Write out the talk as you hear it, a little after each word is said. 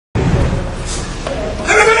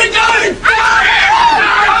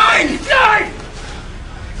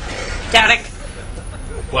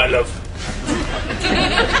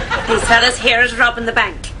fellas here is robbing the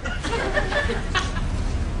bank.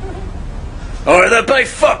 Or the by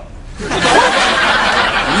fuck.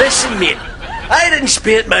 Listen, mate. I didn't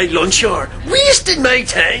spend my lunch hour wasting my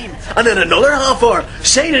time and in another half hour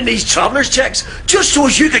signing these travellers' checks just so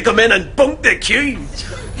as you could come in and bunk the queue.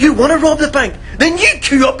 You want to rob the bank? Then you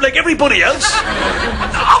queue up like everybody else.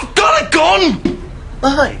 I've got a gun!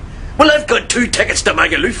 Aye. Well, I've got 2 tickets to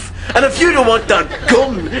Magaluf, and if you don't want that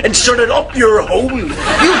gun inserted up your hole, you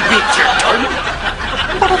wait your turn.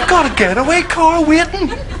 But I've got a getaway car waiting.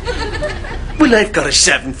 Well, I've got a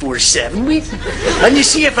 747 waiting. And you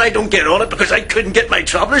see, if I don't get on it because I couldn't get my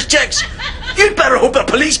travellers' checks, you'd better hope the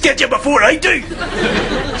police get you before I do.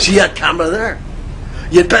 See that camera there?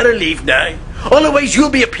 You'd better leave now. Otherwise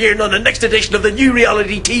you'll be appearing on the next edition of the new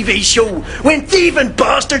reality TV show when thieving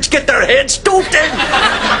bastards get their heads stoved in.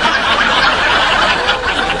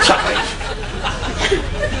 Sorry.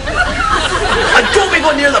 And don't be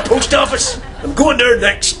going near the post office. I'm going there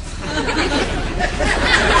next.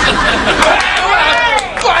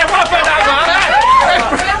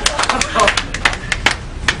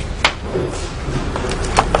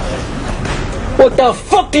 What the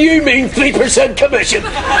fuck do you mean 3% commission?